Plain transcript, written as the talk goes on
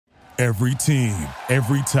Every team,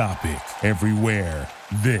 every topic, everywhere.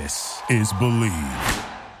 This is Believe.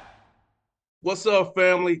 What's up,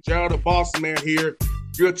 family? Gerald the Bossman here.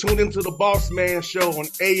 You're tuned into the Bossman Show on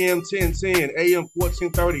AM 1010, AM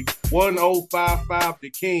 1430, 1055 The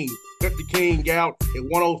King. Check The King out at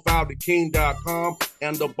 105theking.com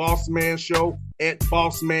and the Bossman Show at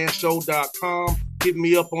bossmanshow.com. Hit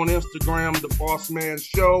me up on Instagram, The Bossman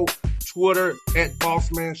Show, Twitter at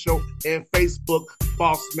Bossman Show, and Facebook,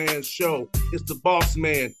 Bossman Show. It's the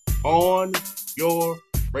Bossman on your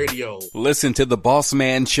radio. Listen to the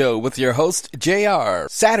Bossman Show with your host, JR,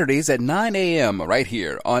 Saturdays at 9 a.m. right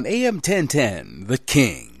here on AM 1010, The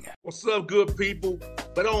King. What's up, good people?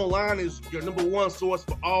 BetOnline is your number one source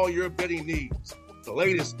for all your betting needs. The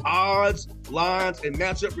latest odds, lines, and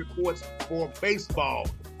matchup reports for baseball,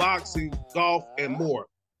 boxing, golf, and more.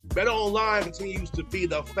 BetOnline continues to be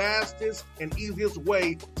the fastest and easiest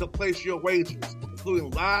way to place your wagers, including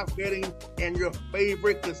live betting and your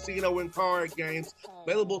favorite casino and card games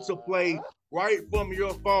available to play right from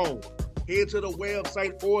your phone. Head to the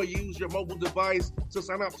website or use your mobile device to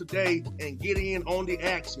sign up today and get in on the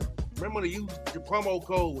action. Remember to use your promo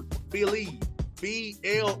code BELIEVE,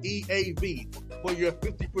 B-L-E-A-V, for your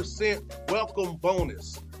 50% welcome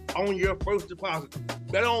bonus on your first deposit.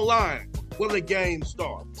 BetOnline, where the game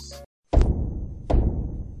starts.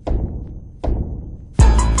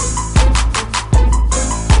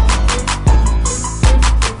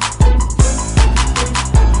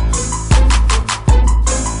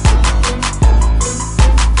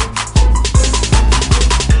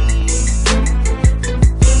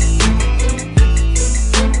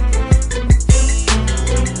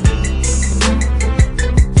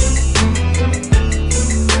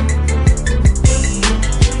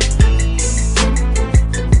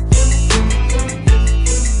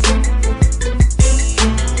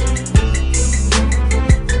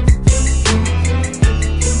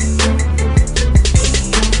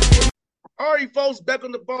 Folks, back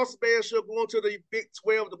on the Bossman Show, going to the Big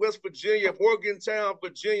 12, the West Virginia, Morgantown,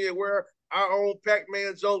 Virginia, where our own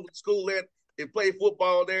Pac-Man Jones School at and play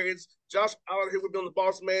football there. It's Josh Eilert here with me on the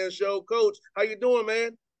Bossman Show. Coach, how you doing,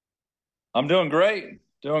 man? I'm doing great.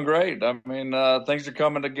 I mean, things are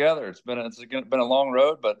coming together. It's been a long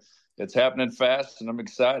road, but it's happening fast, and I'm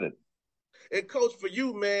excited. And Coach, for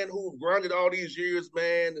you, man, who grinded all these years,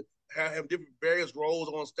 man, have different various roles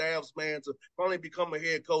on staffs, man, to finally become a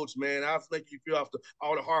head coach, man. I think you feel after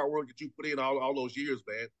all the hard work that you put in all those years,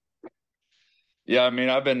 man. Yeah, I mean,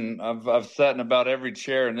 I've sat in about every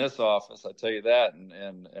chair in this office, I tell you that,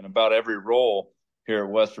 and about every role here at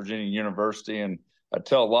West Virginia University. And I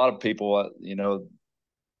tell a lot of people, you know,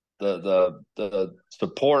 the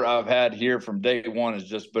support I've had here from day one has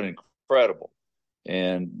just been incredible.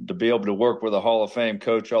 And to be able to work with a Hall of Fame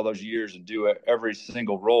coach all those years and do every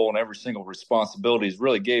single role and every single responsibilities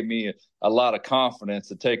really gave me a lot of confidence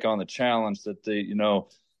to take on the challenge that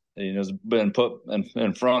has been put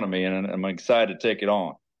in front of me, and I'm excited to take it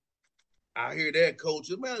on. I hear that,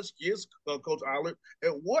 Coach. Let me ask you, Coach Eilert,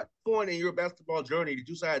 at what point in your basketball journey did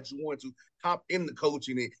you decide you wanted to hop into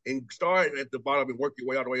coaching and start at the bottom and work your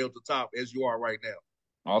way all the way up to the top as you are right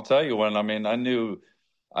now? I'll tell you when. I mean, I knew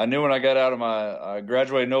when I got out of I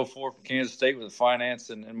graduated in 2004 from Kansas State with a finance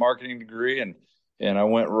and marketing degree, and I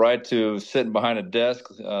went right to sitting behind a desk,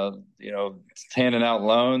 handing out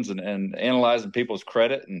loans and analyzing people's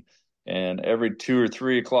credit. And every 2 or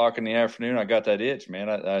 3 o'clock in the afternoon, I got that itch, man.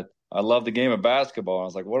 I love the game of basketball. I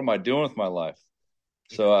was like, what am I doing with my life?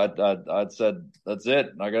 So I said, that's it.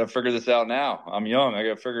 I got to figure this out now. I'm young. I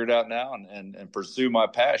got to figure it out now and pursue my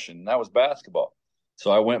passion. And that was basketball. So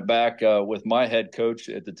I went back with my head coach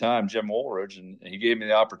at the time, Jim Woolridge, and he gave me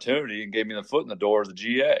the opportunity and gave me the foot in the door as a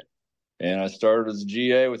GA. And I started as a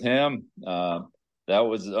GA with him. That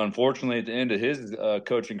was unfortunately at the end of his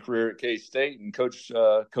coaching career at K-State, and Coach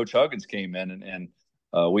Huggins came in, and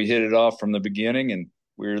we hit it off from the beginning. And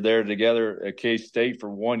we were there together at K-State for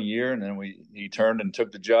 1 year, and then he turned and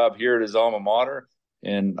took the job here at his alma mater,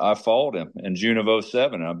 and I followed him in June of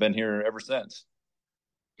 2007, and I've been here ever since.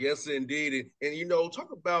 Yes, indeed. And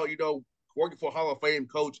talk about, working for a Hall of Fame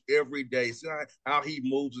coach every day, see how he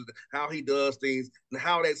moves, how he does things, and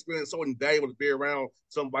how that experience is so invaluable to be around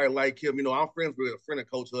somebody like him. I'm friends with a friend of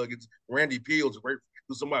Coach Huggins, Randy Peels,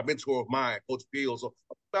 who's somebody, a mentor of mine, Coach Peels. So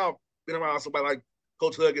about being around somebody like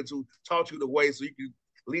Coach Huggins who taught you the way so you can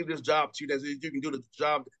leave this job to you, that you can do the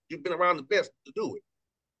job. You've been around the best to do it.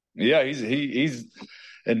 Yeah, he's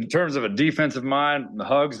in terms of a defensive mind,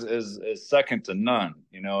 Hugs is second to none,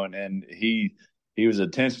 and he was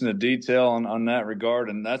attention to detail on that regard,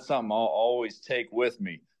 and that's something I'll always take with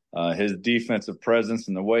me. His defensive presence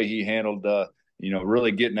and the way he handled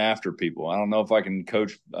really getting after people. I don't know if I can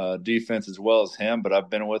coach defense as well as him, but I've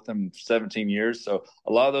been with him 17 years. So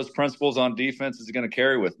a lot of those principles on defense is going to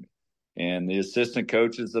carry with me. And the assistant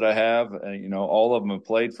coaches that I have, all of them have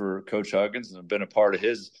played for Coach Huggins and have been a part of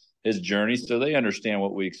his journey. So they understand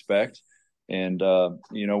what we expect. And,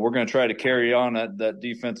 we're going to try to carry on that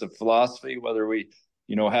defensive philosophy, whether we,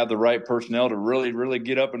 have the right personnel to really, really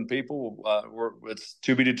get up in people. It's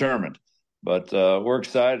to be determined. But we're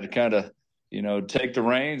excited to kind of, take the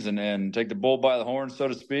reins and take the bull by the horn, so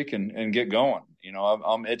to speak, and get going.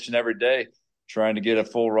 I'm itching every day trying to get a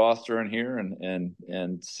full roster in here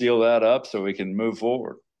and seal that up so we can move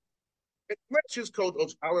forward. Let's just Coach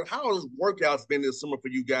Eilert, how has workouts been this summer for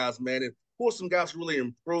you guys, man? And who are some guys who really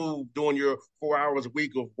improved during your 4 hours a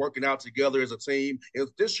week of working out together as a team? And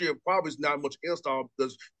this year probably is not much install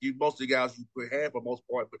because most of the guys you could have for the most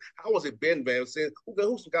part. But how has it been, man? Who's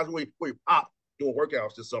some guys who really pop doing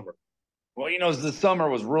workouts this summer? Well, the summer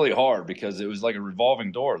was really hard because it was like a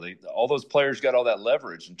revolving door. All those players got all that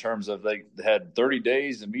leverage in terms of they had 30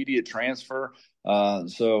 days immediate transfer.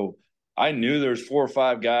 So I knew there's 4 or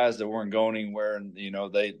 5 guys that weren't going anywhere, and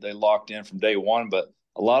they locked in from day one. But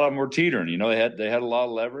a lot of them were teetering. They had a lot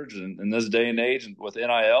of leverage, and in this day and age, and with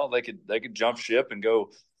NIL, they could jump ship and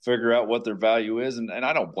go figure out what their value is, and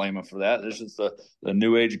I don't blame them for that. It's just the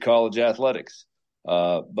new age of college athletics.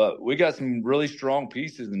 But we got some really strong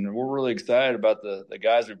pieces, and we're really excited about the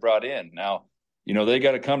guys we brought in. Now, they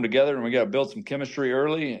got to come together, and we got to build some chemistry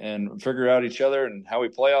early and figure out each other and how we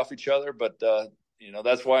play off each other. But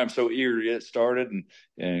that's why I'm so eager to get started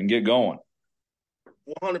and get going.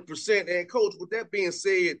 100%. And Coach, with that being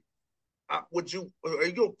said, are you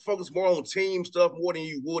going to focus more on team stuff more than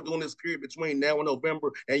you would during this period between now and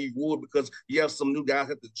November? And you would because you have some new guys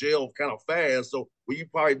at the jail kind of fast. So will you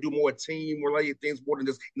probably do more team-related things more than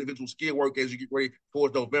just individual skill work as you get ready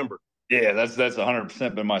towards November? Yeah, that's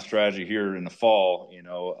 100% been my strategy here in the fall.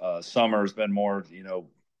 Summer has been more,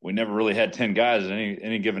 we never really had 10 guys at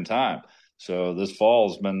any given time. So this fall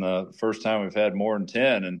has been the first time we've had more than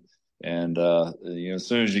 10. And as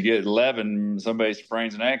soon as you get 11, somebody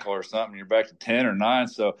sprains an ankle or something, you're back to 10 or 9.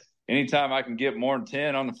 So anytime I can get more than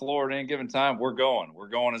 10 on the floor at any given time, we're going. We're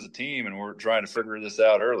going as a team, and we're trying to figure this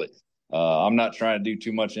out early. I'm not trying to do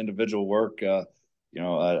too much individual work. I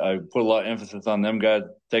put a lot of emphasis on them guys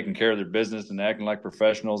taking care of their business and acting like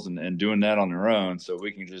professionals and doing that on their own so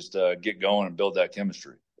we can just get going and build that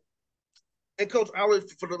chemistry. And Coach Eilert,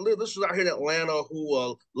 for the listeners out here in Atlanta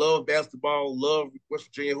who love basketball, love West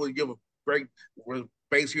Virginia, who give a great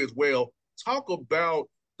base here as well, talk about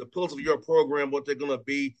the pillars of your program, what they're going to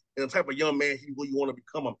be, and the type of young man who you want to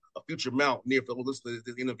become a future mountaineer for listening to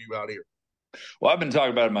this interview out here. Well, I've been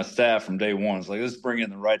talking about it my staff from day one. It's like, let's bring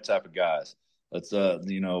in the right type of guys. Let's,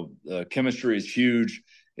 chemistry is huge,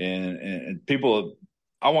 and people.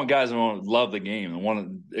 I want guys that want to love the game and want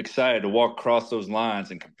to excited to walk across those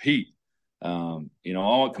lines and compete. I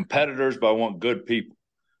want competitors, but I want good people.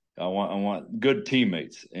 I want good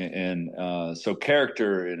teammates, and so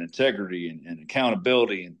character and integrity and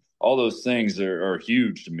accountability and all those things are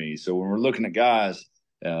huge to me. So when we're looking at guys,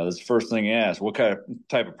 that's the first thing you ask: what kind of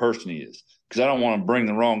type of person he is, because I don't want to bring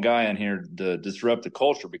the wrong guy in here to disrupt the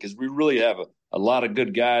culture. Because we really have a lot of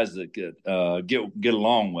good guys that get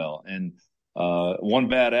along well, and one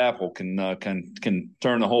bad apple can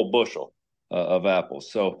turn the whole bushel of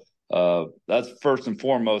apples. So. That's first and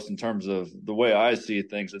foremost in terms of the way I see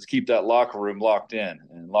things. Let's keep that locker room locked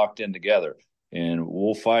in together, and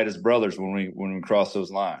we'll fight as brothers when we cross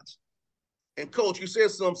those lines. And Coach, you said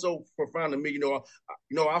something so profound to me.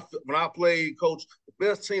 When I played, Coach, the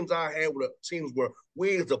best teams I had were the teams where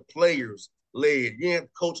we as the players led. You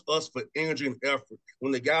didn't coach us for energy and effort.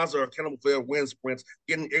 When the guys are accountable for their win sprints,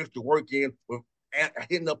 getting extra work in, with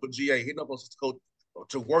hitting up a GA, hitting up a coach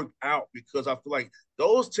to work out, because I feel like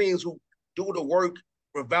those teams who do the work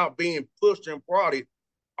without being pushed and prodded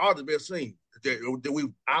are the best teams that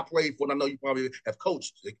I played for, and I know you probably have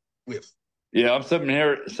coached with. Yeah, I'm sitting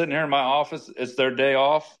here in my office. It's their day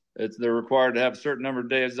off. They're required to have a certain number of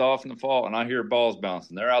days off in the fall, and I hear balls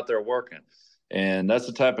bouncing. They're out there working, and that's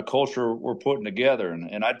the type of culture we're putting together.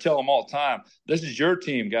 And I tell them all the time, this is your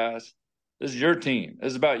team, guys. This is your team.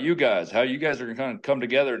 This is about you guys, how you guys are going to come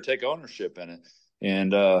together and take ownership in it.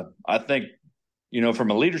 And I think,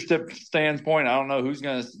 from a leadership standpoint, I don't know who's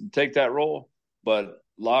going to take that role, but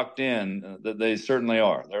locked in, they certainly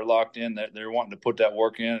are. They're locked in. They're wanting to put that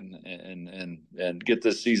work in and get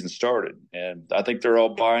this season started. And I think they're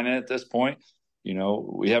all buying it at this point.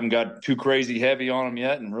 We haven't got too crazy heavy on them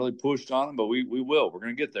yet and really pushed on them, but we will. We're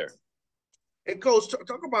going to get there. And Coach,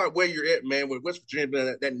 talk about where you're at, man, with West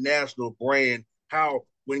Virginia, that national brand, how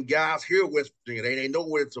when guys hear West Virginia, they know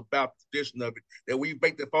what it's about, the tradition of it, that we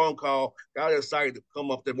make the phone call, got excited to come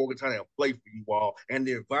up to Morgantown and play for you all, and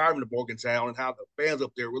the environment of Morgantown and how the fans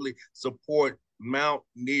up there really support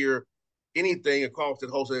Mountaineer, anything across the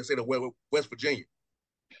whole state of West Virginia.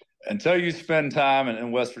 Until you spend time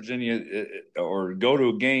in West Virginia or go to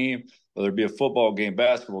a game, whether it be a football game,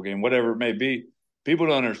 basketball game, whatever it may be, people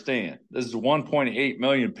don't understand. This is 1.8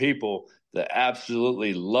 million people that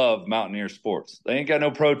absolutely love Mountaineer sports. They ain't got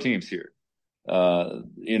no pro teams here.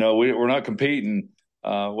 We're not competing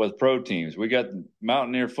with pro teams. We got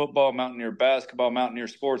Mountaineer football, Mountaineer basketball, Mountaineer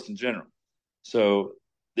sports in general. So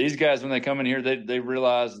these guys, when they come in here, they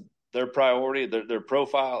realize their priority, their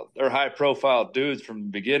profile, they're high profile dudes from the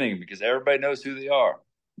beginning because everybody knows who they are.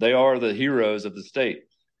 They are the heroes of the state.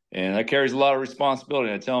 And that carries a lot of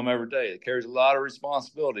responsibility. I tell them every day, it carries a lot of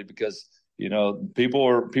responsibility because, people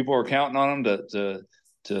are counting on them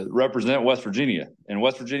to represent West Virginia, and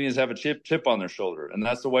West Virginians have a chip on their shoulder. And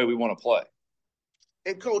that's the way we want to play.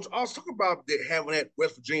 And Coach, I was talking about having that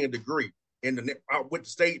West Virginia degree and with the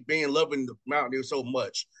state loving the Mountaineers so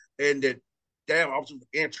much, and that they have options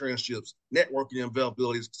for internships, networking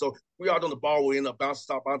availabilities. So we all on the ball will end up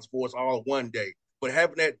bouncing for us all one day. But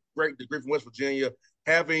having that great degree from West Virginia,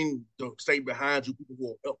 having the state behind you, people who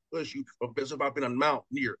will help push you, especially about being a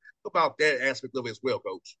Mountaineer. About that aspect of it as well,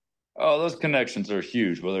 Coach. Oh, those connections are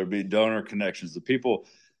huge, whether it be donor connections. The people,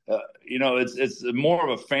 it's more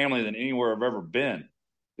of a family than anywhere I've ever been.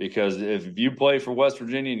 Because if you play for West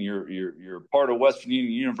Virginia and you're part of West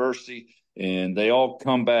Virginia University, and they all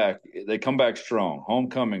come back, they come back strong.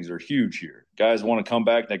 Homecomings are huge here. Guys want to come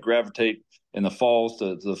back. They gravitate in the falls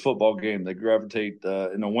to the football game. They gravitate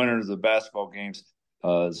in the winter to the basketball games.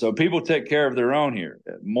 So people take care of their own here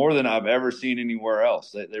more than I've ever seen anywhere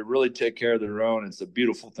else. They really take care of their own. It's a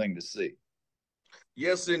beautiful thing to see.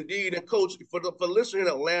 Yes, indeed. And Coach, for listeners in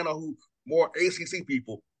Atlanta who more ACC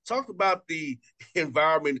people, talk about the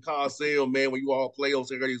environment, the Coliseum, man, when you all play on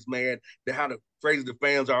Saturdays, man, how the crazy the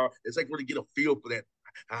fans are. It's like really get a feel for that,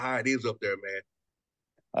 how it is up there,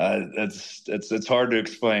 man. It's hard to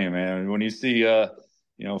explain, man. When you see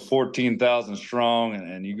 14,000 strong,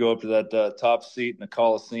 and you go up to that top seat in the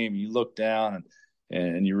Coliseum, you look down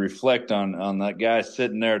and you reflect on that guy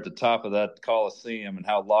sitting there at the top of that Coliseum and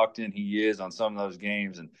how locked in he is on some of those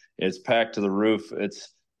games, and it's packed to the roof.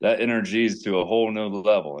 That energy is to a whole new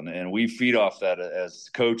level, and we feed off that as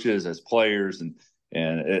coaches, as players, and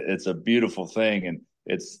it's a beautiful thing. And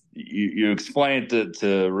it's you explain it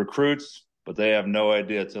to recruits, but they have no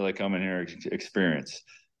idea until they come in here and experience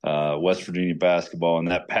West Virginia basketball and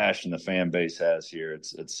that passion the fan base has here.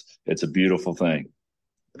 It's a beautiful thing.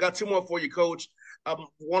 I got two more for you, Coach.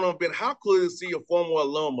 One of them, how cool is to see a former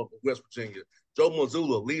alum of West Virginia, Joe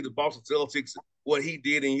Mazzulla, lead the Boston Celtics, what he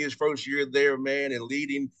did in his first year there, man, and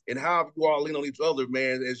leading, and how you all lean on each other,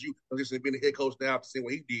 man, as you have been the head coach now, to see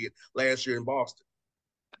what he did last year in Boston.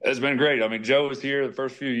 It's been great. I mean, Joe was here the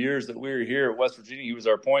first few years that we were here at West Virginia. He was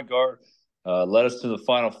our point guard, led us to the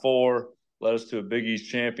Final Four, led us to a Big East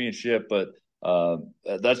championship. But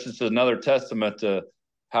that's just another testament to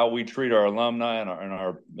how we treat our alumni and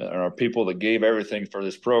our people that gave everything for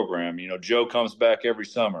this program. Joe comes back every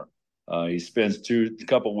summer. He spends a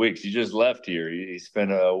couple weeks. He just left here. He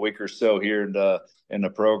spent a week or so here in the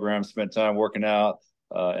program, spent time working out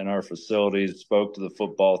in our facilities, spoke to the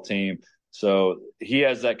football team. So he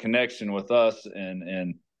has that connection with us,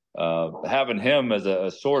 and having him as a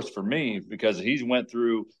source for me, because he's went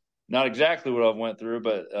through not exactly what I've went through,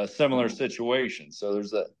 but a similar situation. So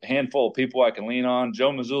there's a handful of people I can lean on.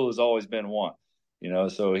 Joe Mazzulla has always been one,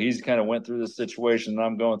 so he's kind of went through the situation that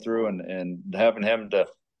I'm going through, and having him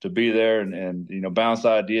to be there and bounce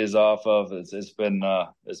ideas off of, it's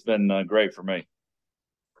been great for me.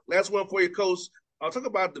 Last one for you, Coach. I'll talk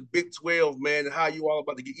about the Big 12, man, and how you all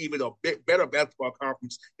about to get even a bit better basketball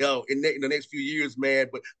conference, in the next few years, man.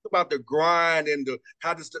 But talk about the grind and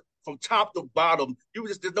how this from top to bottom. You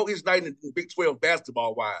just know he's not in the Big 12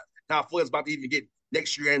 basketball wise. How fun it's about to even get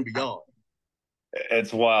next year and beyond.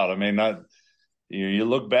 It's wild. I mean, you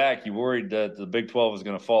look back, you worried that the Big 12 was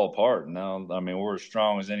going to fall apart. Now, I mean, we're as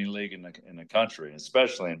strong as any league in the country,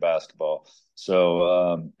 especially in basketball.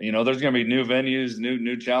 So, there's going to be new venues,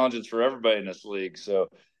 new challenges for everybody in this league. So,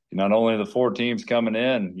 not only the 4 teams coming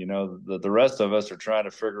in, the rest of us are trying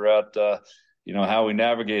to figure out, how we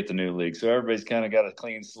navigate the new league. So everybody's kind of got a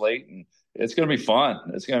clean slate, and it's going to be fun.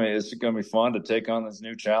 It's going to be fun to take on these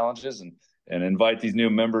new challenges and invite these new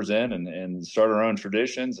members in and start our own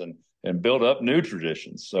traditions and build up new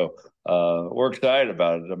traditions. So we're excited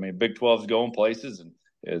about it. I mean, Big 12 is going places, and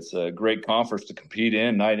it's a great conference to compete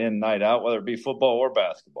in, night out, whether it be football or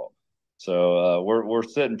basketball. So we're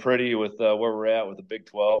sitting pretty with where we're at with the Big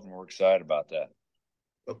 12, and we're excited about that.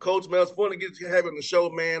 Well, Coach, man, it's fun to get you having the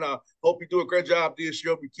show, man. I hope you do a great job this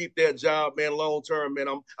year. Hope you keep that job, man, long term, man.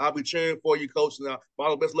 I'll be cheering for you, Coach. And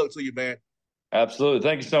all the best luck to you, man. Absolutely.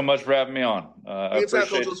 Thank you so much for having me on. I appreciate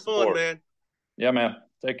Coach, it was fun, man. Yeah, man.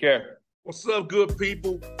 Take care. What's up, good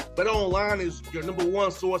people? BetOnline is your number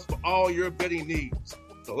one source for all your betting needs.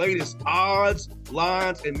 The latest odds,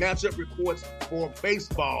 lines, and matchup reports for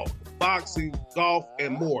baseball, boxing, golf,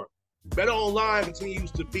 and more. BetOnline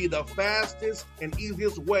continues to be the fastest and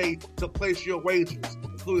easiest way to place your wagers,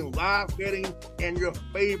 including live betting and your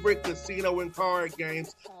favorite casino and card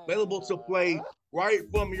games available to play right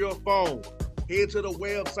from your phone. Head to the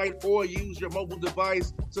website or use your mobile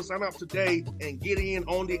device to sign up today and get in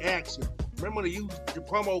on the action. Remember to use your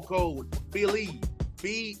promo code BELIEVE,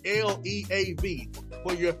 BLEAV,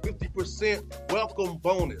 for your 50% welcome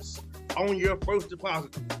bonus on your first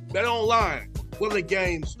deposit. BetOnline, where the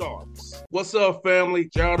game starts. What's up, family?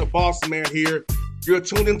 Jared the Bossman here. You're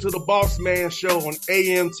tuned into the Bossman Show on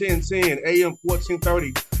AM 1010, AM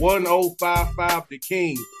 1430, 1055 The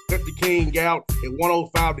King. Check The King out at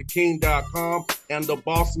 105theking.com and the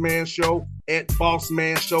Bossman Show at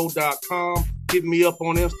bossmanshow.com. Hit me up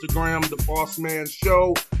on Instagram, The Bossman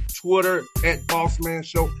Show, Twitter at Bossman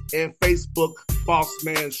Show, and Facebook,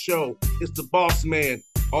 Bossman Show. It's the Bossman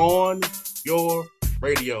on your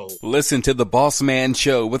radio. Listen to the Bossman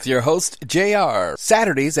Show with your host, JR,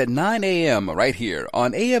 Saturdays at 9 a.m. right here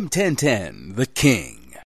on AM 1010, The King.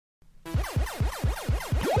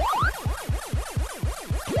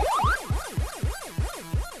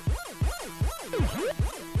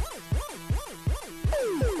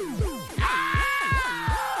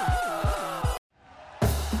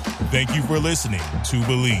 Thank you for listening to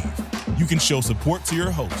Believe. You can show support to your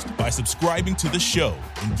host by subscribing to the show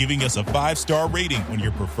and giving us a 5-star rating on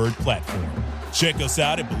your preferred platform. Check us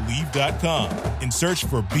out at Believe.com and search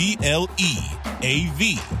for BLEAV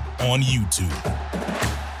on YouTube.